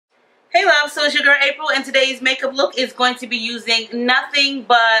Hey love, so it's your girl April, and today's makeup look is going to be using nothing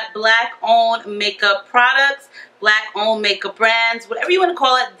but black owned makeup products, black owned makeup brands, whatever you want to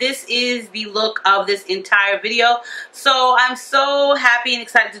call it. This is the look of this entire video. So I'm so happy and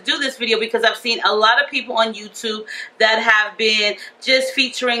excited to do this video because I've seen a lot of people on YouTube that have been just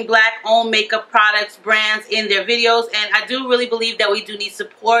featuring black owned makeup products, brands in their videos, and I do really believe that we do need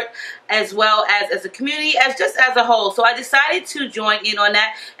support as well as a community, as a whole. So I decided to join in on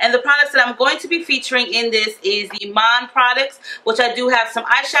that, and the products that I'm going to be featuring in this is the Iman products, which I do have some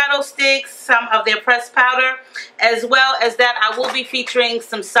eyeshadow sticks, some of their pressed powder, as well as that I will be featuring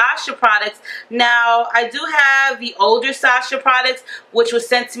some Sacha products. Now I do have the older Sacha products, which was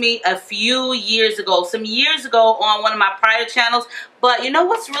sent to me a few years ago, some years ago on one of my prior channels, but you know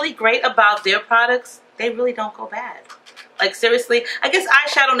what's really great about their products? They really don't go bad. Like seriously, I guess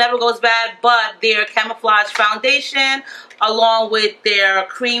eyeshadow never goes bad, but their Kamaflage foundation along with their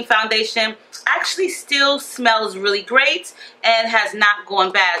cream foundation actually still smells really great and has not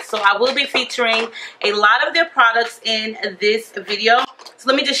gone bad. So I will be featuring a lot of their products in this video. So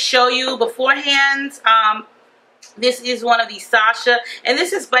let me just show you beforehand. This is one of the Sacha, and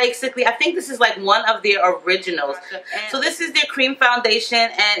this is basically, I think this is like one of their originals. So this is their cream foundation,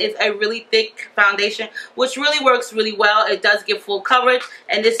 and it's a really thick foundation, which really works really well. It does give full coverage.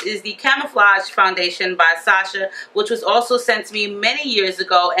 And this is the Kamaflage foundation by Sacha, which was also sent to me many years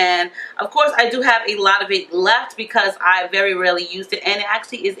ago. And of course, I do have a lot of it left because I very rarely used it, and it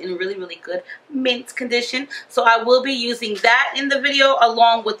actually is in really, really good mint condition. So I will be using that in the video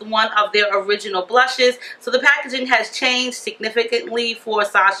along with one of their original blushes. So the packaging has changed significantly for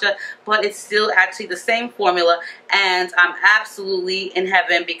Sacha, but it's still actually the same formula, and I'm absolutely in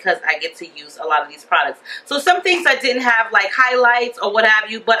heaven because I get to use a lot of these products. So some things I didn't have, like highlights or what have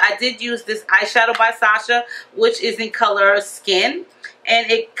you, but I did use this eyeshadow by Sacha, which is in color Skin.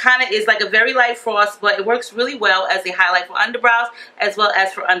 And it kind of is like a very light frost, but it works really well as a highlight for underbrows as well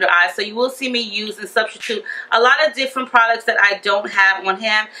as for under eyes. So you will see me use and substitute a lot of different products that I don't have on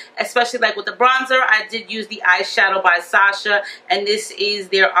hand, especially like with the bronzer. I did use the eyeshadow by Sacha, and this is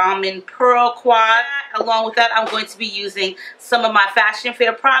their Almond Pearl Quad. Along with that, I'm going to be using some of my Fashion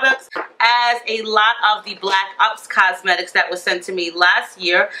Fair products, as a lot of the black Up Cosmetics that was sent to me last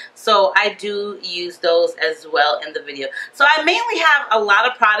year. So I do use those as well in the video. So I mainly have a lot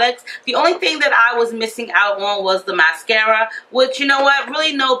of products. The only thing that I was missing out on was the mascara, which, you know what,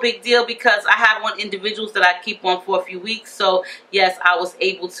 really no big deal because I have on individuals that I keep on for a few weeks. So yes, I was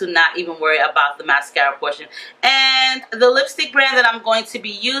able to not even worry about the mascara portion. And the lipstick brand that I'm going to be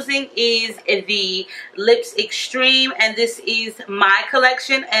using is the Lips Xtreme, and this is my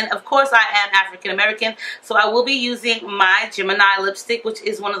collection. And of course I am African American, so I will be using my Gemini lipstick, which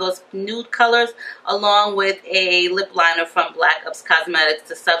is one of those nude colors, along with a lip liner from Black Up Cosmetics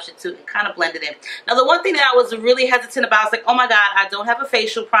to substitute and kind of blend it in. Now the one thing that I was really hesitant about is like, oh my god, I don't have a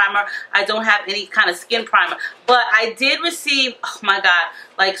facial primer, I don't have any kind of skin primer, but I did receive, oh my god,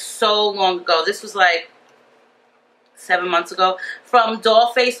 like so long ago, this was like 7 months ago, from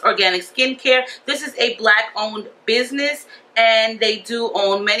Dollface Organic Skincare. This is a black owned business, and they do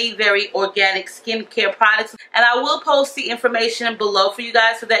own many very organic skincare products, and I will post the information below for you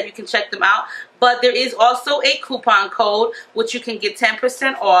guys so that you can check them out. But there is also a coupon code which you can get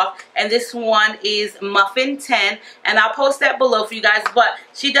 10% off, and this one is Muffin10, and I'll post that below for you guys. But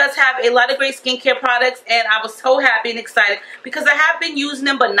she does have a lot of great skincare products, and I was so happy and excited because I have been using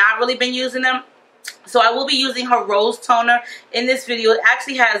them but not really been using them. So I will be using her rose toner in this video. It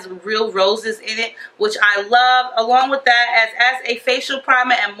actually has real roses in it, which I love. Along with that, as a facial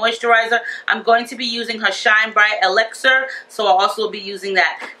primer and moisturizer, I'm going to be using her Shine Bright Elixir. So I'll also be using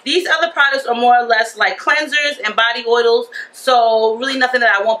that. These other products are more or less like cleansers and body oils. So really nothing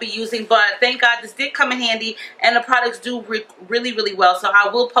that I won't be using. But thank God this did come in handy, and the products do really, really well. So I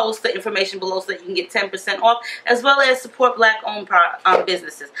will post the information below so that you can get 10% off, as well as support black-owned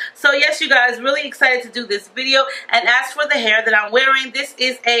businesses. So yes, you guys, really excited to do this video. And as for the hair that I'm wearing, this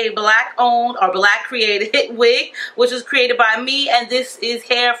is a black owned or black created wig, which was created by me, and this is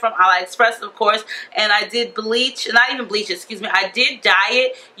hair from AliExpress, of course. And I did bleach, not even bleach, excuse me, I did dye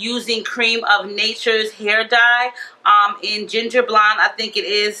it using Cream of Nature's hair dye in ginger blonde, I think it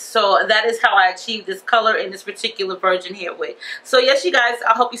is. So that is how I achieved this color in this particular virgin hair wig. So yes, you guys,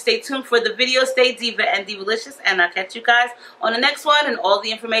 I hope you stay tuned for the video. Stay diva and divalicious, and I'll catch you guys on the next one, and all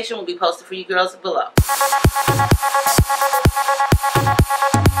the information will be posted for you girls below.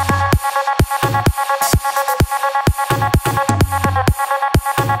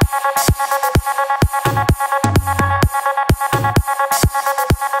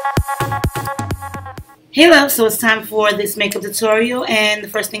 Hey love, so it's time for this makeup tutorial, and the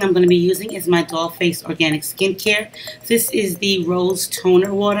first thing I'm going to be using is my Doll Face Organic Skincare. This is the Rose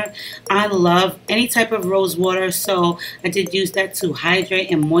Toner Water. I love any type of rose water, so I did use that to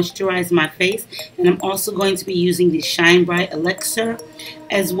hydrate and moisturize my face. And I'm also going to be using the Shine Bright Elixir,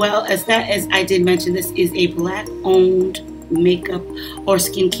 as well as that, as I did mention, this is a Black-owned makeup or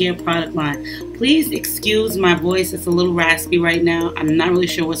skincare product line. Please excuse my voice, it's a little raspy right now. I'm not really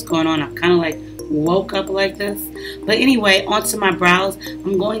sure what's going on. I'm kind of like woke up like this. But anyway, onto my brows.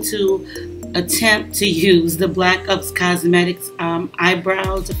 I'm going to attempt to use the Up Cosmetics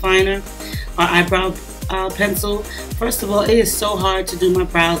eyebrow definer or eyebrow pencil. First of all, it is so hard to do my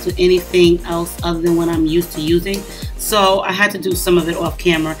brows with anything else other than what I'm used to using. So I had to do some of it off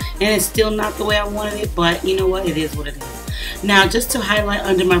camera, and it's still not the way I wanted it, but you know what, it is what it is. Now, just to highlight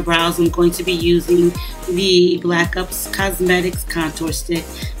under my brows, I'm going to be using the Up Cosmetics Contour Stick,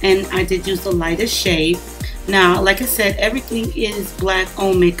 and I did use the lightest shade. Now, like I said, everything is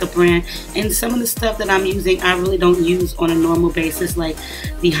Black-owned makeup brand, and some of the stuff that I'm using I really don't use on a normal basis, like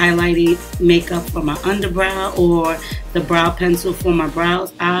the highlighting makeup for my underbrow or the brow pencil for my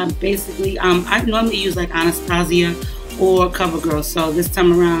brows. I normally use like Anastasia or CoverGirl, so this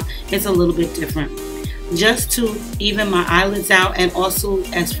time around it's a little bit different. Just to even my eyelids out, and also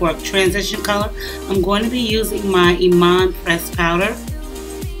as for a transition color, I'm going to be using my Iman pressed powder.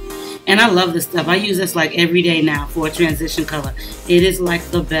 And I love this stuff. I use this like every day now for a transition color. It is like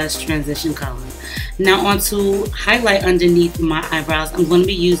the best transition color. Now on to highlight underneath my eyebrows, I'm going to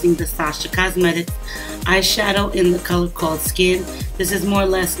be using the Sacha Cosmetics eyeshadow in the color called Skin. This is more or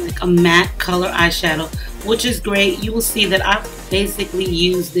less like a matte color eyeshadow, which is great. You will see that I basically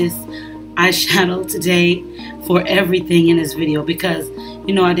use this eyeshadow today for everything in this video because,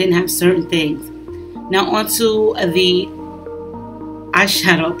 you know, I didn't have certain things. Now onto the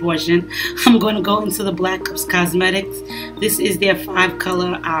eyeshadow portion, I'm going to go into the Up Cosmetics. This is their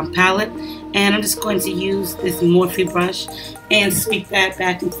 5-color palette, and I'm just going to use this Morphe brush and sweep that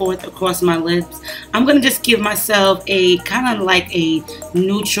back and forth across my lips. I'm going to just give myself a kind of like a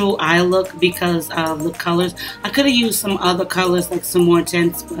neutral eye look because of the colors. I could have used some other colors, like some more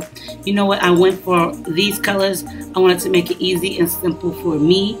intense, but you know what? I went for these colors. I wanted to make it easy and simple for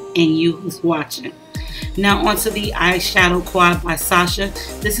me and you who's watching. Now onto the eyeshadow quad by Sacha.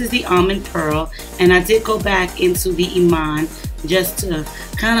 This is the Almond Pearl, and I did go back into the Iman just to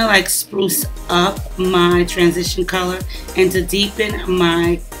kind of like spruce up my transition color and to deepen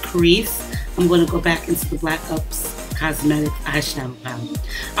my crease. I'm going to go back into the Up Cosmetics eyeshadow palette.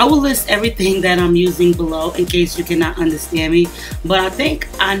 I will list everything that I'm using below in case you cannot understand me, but I think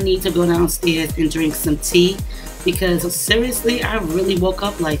I need to go downstairs and drink some tea because seriously, I really woke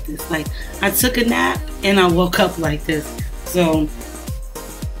up like this. Like, I took a nap and I woke up like this. So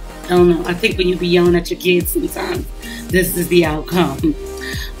I don't know, I think when you be yelling at your kids sometimes, this is the outcome.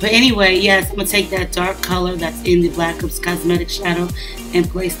 But anyway, yes, I'm going to take that dark color that's in the Up Cosmetics shadow and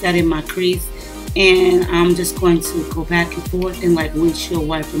place that in my crease. And I'm just going to go back and forth in like windshield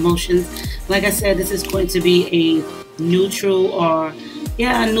wiper motions. Like I said, this is going to be a neutral or,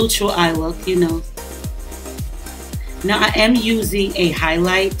 yeah, a neutral eye look, you know. Now I am using a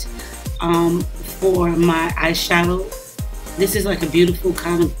highlight for my eyeshadow. This is like a beautiful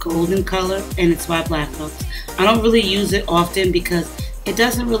kind of golden color, and it's by Black Ops. I don't really use it often because it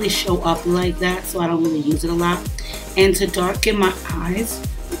doesn't really show up like that, so I don't really use it a lot. And to darken my eyes,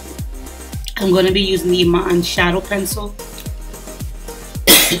 I'm going to be using the Iman shadow pencil.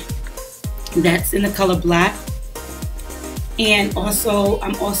 That's in the color black. And also,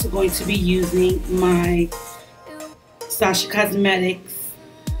 I'm also going to be using my Sacha Cosmetics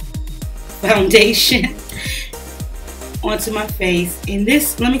foundation onto my face. And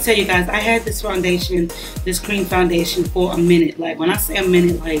this, let me tell you guys, I had this foundation, this cream foundation, for a minute. Like, when I say a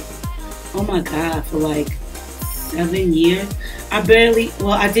minute, like, oh my god, for like 7 years. I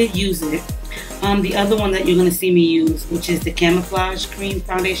did use it. The other one that you're going to see me use, which is the Kamaflage cream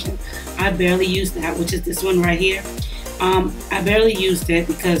foundation, I barely used that, which is this one right here. I barely used it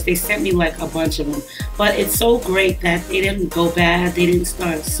because they sent me like a bunch of them, but it's so great that they didn't go bad, they didn't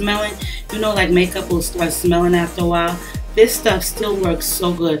start smelling. You know, like makeup will start smelling after a while. This stuff still works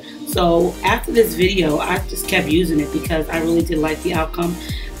so good. So after this video, I just kept using it because I really did like the outcome.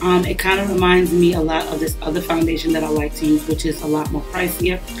 It kind of reminds me a lot of this other foundation that I like to use, which is a lot more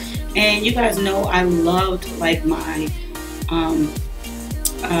pricier. And you guys know I loved like my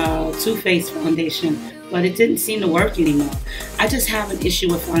Too Faced foundation, but it didn't seem to work anymore. I just have an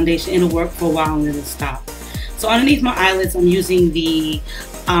issue with foundation. It'll work for a while and it'll stop. So underneath my eyelids, I'm using the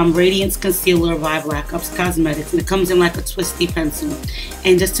Radiance Concealer by Up Cosmetics, and it comes in like a twisty pencil.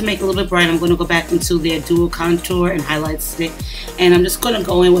 And just to make it a little bit bright, I'm going to go back into their dual contour and highlight stick, and I'm just going to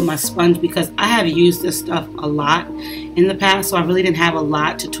go in with my sponge because I have used this stuff a lot in the past, so I really didn't have a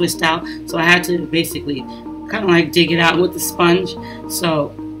lot to twist out, so I had to basically kind of like dig it out with the sponge.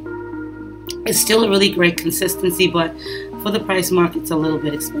 So it's still a really great consistency, but for the price mark it's a little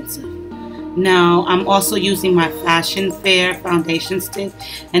bit expensive. Now I'm also using my Fashion Fair foundation stick,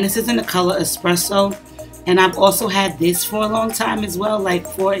 and this is in the color Espresso, and I've also had this for a long time as well, like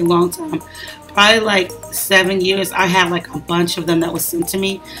for a long time, probably like 7 years. I have like a bunch of them that was sent to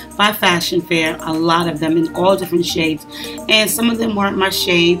me by Fashion Fair, a lot of them in all different shades, and some of them weren't my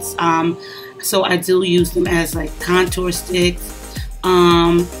shades, so I do use them as like contour sticks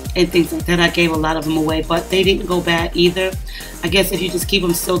and things like that. I gave a lot of them away, but they didn't go bad either. I guess if you just keep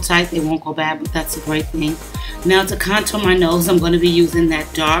them so tight, they won't go bad, but that's a great thing. Now to contour my nose, I'm going to be using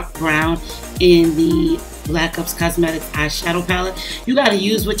that dark brown in the Up Cosmetics eyeshadow palette. You got to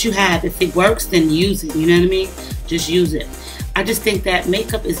use what you have. If it works, then use it. You know what I mean? Just use it. I just think that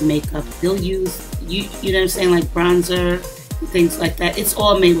makeup is makeup. They'll use, you know what I'm saying, like bronzer, things like that. It's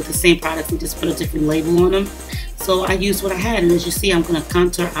all made with the same product. They just put a different label on them. So I used what I had, and as you see, I'm going to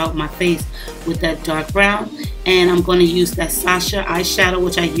contour out my face with that dark brown, and I'm going to use that Sacha eyeshadow,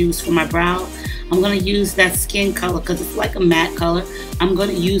 which I use for my brow. I'm going to use that skin color because it's like a matte color. I'm going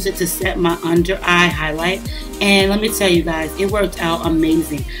to use it to set my under eye highlight, and let me tell you guys, it worked out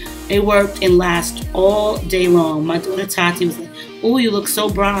amazing. It worked and lasted all day long. My daughter Tati was like, oh, you look so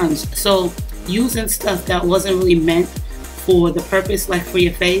bronzed. So using stuff that wasn't really meant for the purpose, like for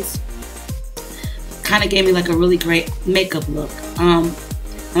your face, kind of gave me like a really great makeup look. And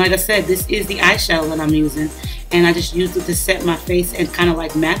like I said, this is the eyeshadow that I'm using, and I just used it to set my face and kind of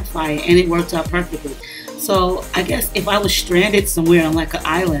like mattify it, and it worked out perfectly. So I guess if I was stranded somewhere on like an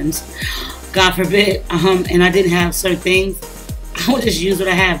island, God forbid, and I didn't have certain things, I would just use what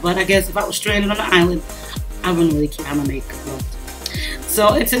I have. But I guess if I was stranded on an island, I wouldn't really care how my makeup looked.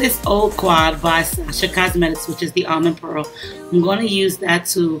 So into this old quad by Sacha Cosmetics, which is the Almond Pearl, I'm going to use that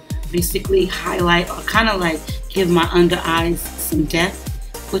to basically highlight or kind of like give my under eyes some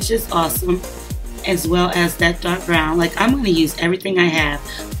depth, which is awesome, as well as that dark brown. Like, I'm going to use everything I have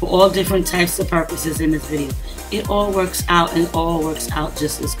for all different types of purposes in this video. It all works out, and it all works out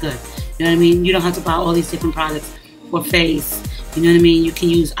just as good. You know what I mean? You don't have to buy all these different products for face. You know what I mean? You can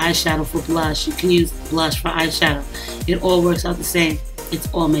use eyeshadow for blush. You can use blush for eyeshadow. It all works out the same.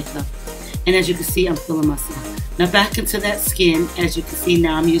 It's all makeup. And as you can see, I'm feeling myself. Now back into that skin. As you can see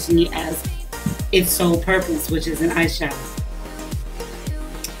now, I'm using it as its sole purpose, which is an eyeshadow.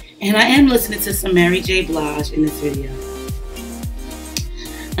 And I am listening to some Mary J. Blige in this video.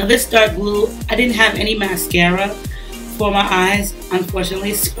 Now this dark blue, I didn't have any mascara for my eyes,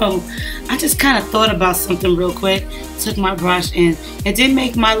 unfortunately, so I just kind of thought about something real quick, took my brush, and it did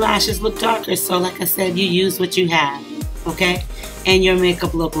make my lashes look darker. So like I said, you use what you have, okay? And your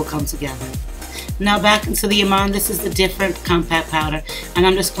makeup look will come together. Now back into the Iman. This is the different compact powder, and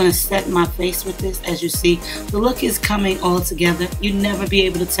I'm just going to set my face with this. As you see, the look is coming all together. You'd never be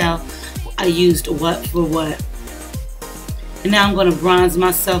able to tell I used what for what. And now I'm going to bronze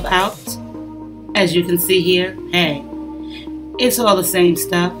myself out. As you can see here, hey, it's all the same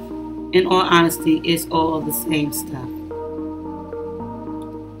stuff. In all honesty, it's all the same stuff.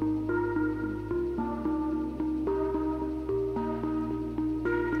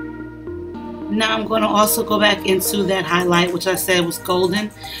 Now I'm going to also go back into that highlight, which I said was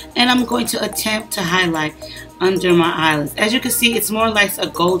golden, and I'm going to attempt to highlight under my eyelids. As you can see, it's more like a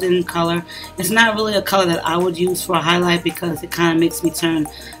golden color. It's not really a color that I would use for a highlight because it kind of makes me turn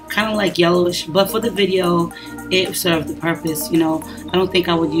kind of like yellowish, but for the video it served the purpose. You know, I don't think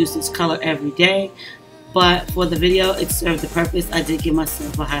I would use this color every day, but for the video it served the purpose. I did give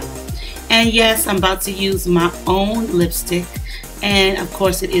myself a highlight. And yes, I'm about to use my own lipstick, and of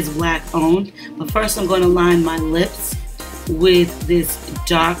course it is black owned, but first I'm going to line my lips with this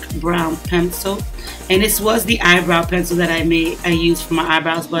dark brown pencil. And this was the eyebrow pencil that I used for my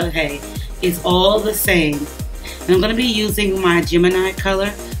eyebrows, but hey, it's all the same. And I'm going to be using my Gemini color,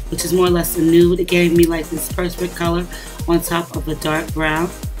 which is more or less a nude. It gave me like this perfect color on top of the dark brown.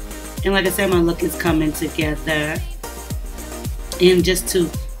 And like I said, my look is coming together. And just to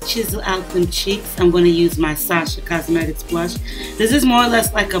chisel out them cheeks, I'm going to use my Sacha Cosmetics blush. This is more or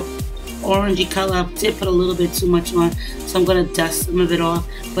less like a orangey color. I did put a little bit too much on, so I'm going to dust some of it off,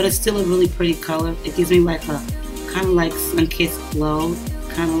 but it's still a really pretty color. It gives me like a kind of like sun-kissed glow,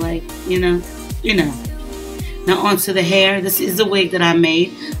 kind of like, you know. Now onto the hair. This is the wig that I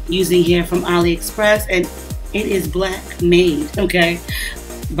made using hair from AliExpress, and it is black made, okay?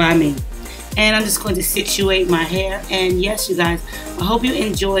 by me. And I'm just going to situate my hair. And yes, you guys, I hope you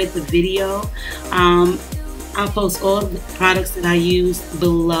enjoyed the video. I'll post all the products that I use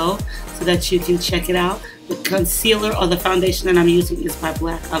below so that you can check it out. The concealer or the foundation that I'm using is by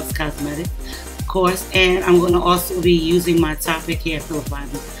Up Cosmetics, of course. And I'm going to also be using my Topic Hair Filler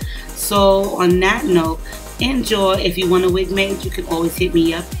Primer. So on that note, enjoy. If you want a wig made, you can always hit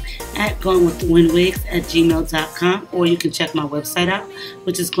me up at goingwiththewindwigs@gmail.com, or you can check my website out,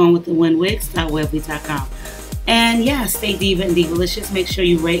 which is goingwiththewindwigs.weebly.com. And yeah, stay diva and divalicious. Make sure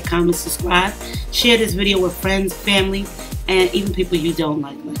you rate, comment, subscribe, share this video with friends, family, and even people you don't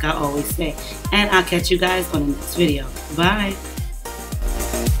like I always say. And I'll catch you guys on the next video. Bye.